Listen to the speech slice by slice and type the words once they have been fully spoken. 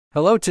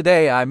Hello,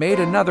 today I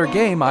made another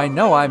game.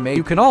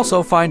 You can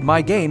also find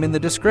my game in the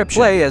description.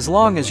 Play as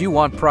long as you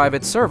want.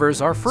 Private servers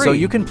are free, so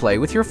you can play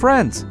with your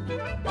friends.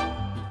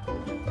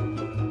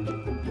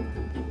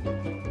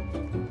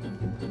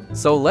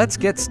 So let's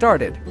get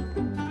started.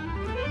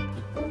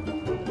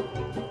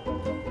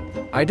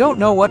 I don't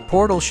know what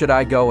portal should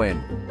I go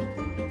in.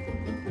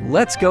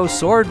 Let's go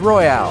Sword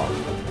Royale.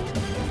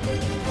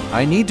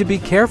 I need to be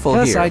careful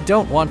here. Yes, I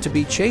don't want to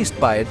be chased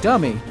by a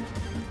dummy.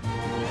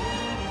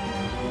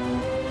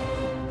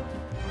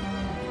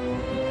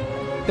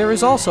 There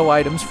is also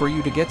items for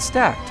you to get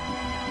stacked.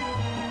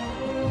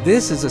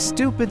 This is a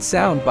stupid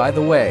sound, by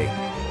the way.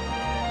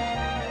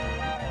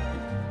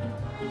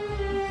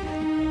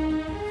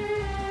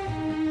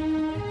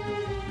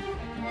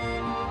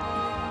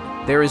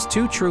 There is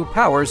 2 true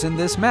powers in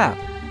this map.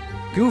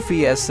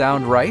 Goofy as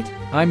sound, right?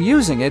 I'm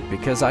using it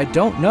because I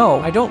don't know.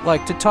 I don't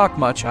like to talk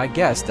much, I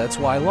guess that's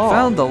why. Lol.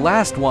 Found the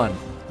last one.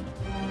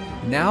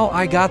 Now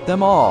I got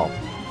them all.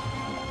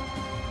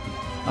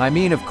 I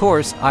mean, of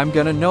course, I'm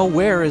gonna know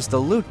where is the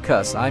loot,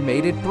 cuz I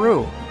made it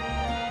brew.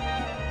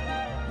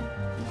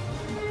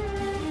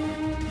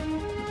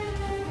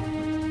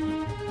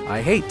 I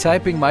hate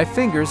typing, my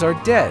fingers are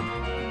dead.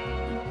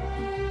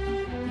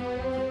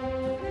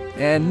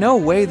 And no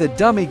way the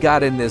dummy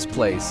got in this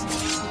place.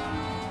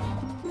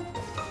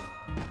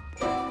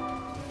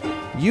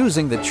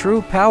 Using the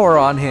true power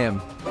on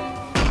him.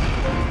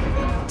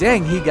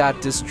 Dang, he got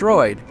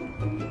destroyed.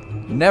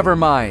 Never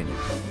mind.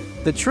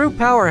 The true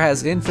power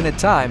has infinite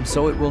time,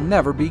 so it will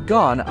never be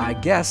gone, I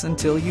guess,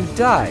 until you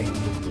die.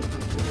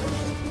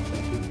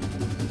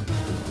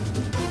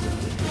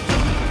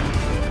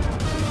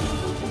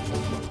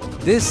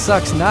 This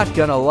sucks, not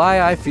gonna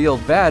lie. I feel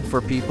bad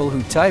for people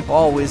who type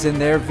always in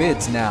their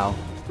vids now.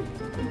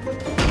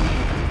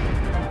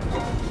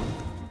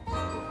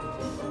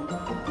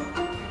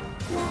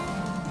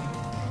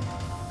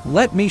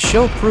 Let me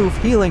show proof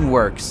healing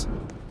works.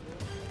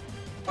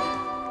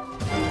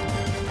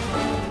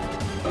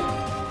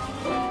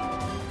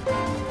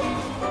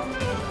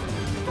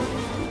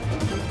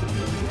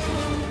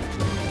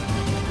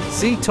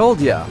 See, told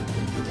ya.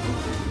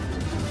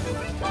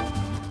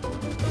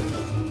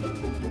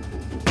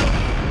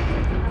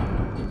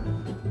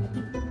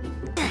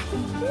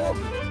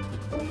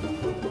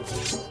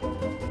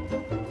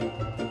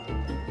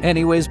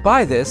 Anyways,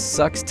 buy this,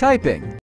 sucks typing.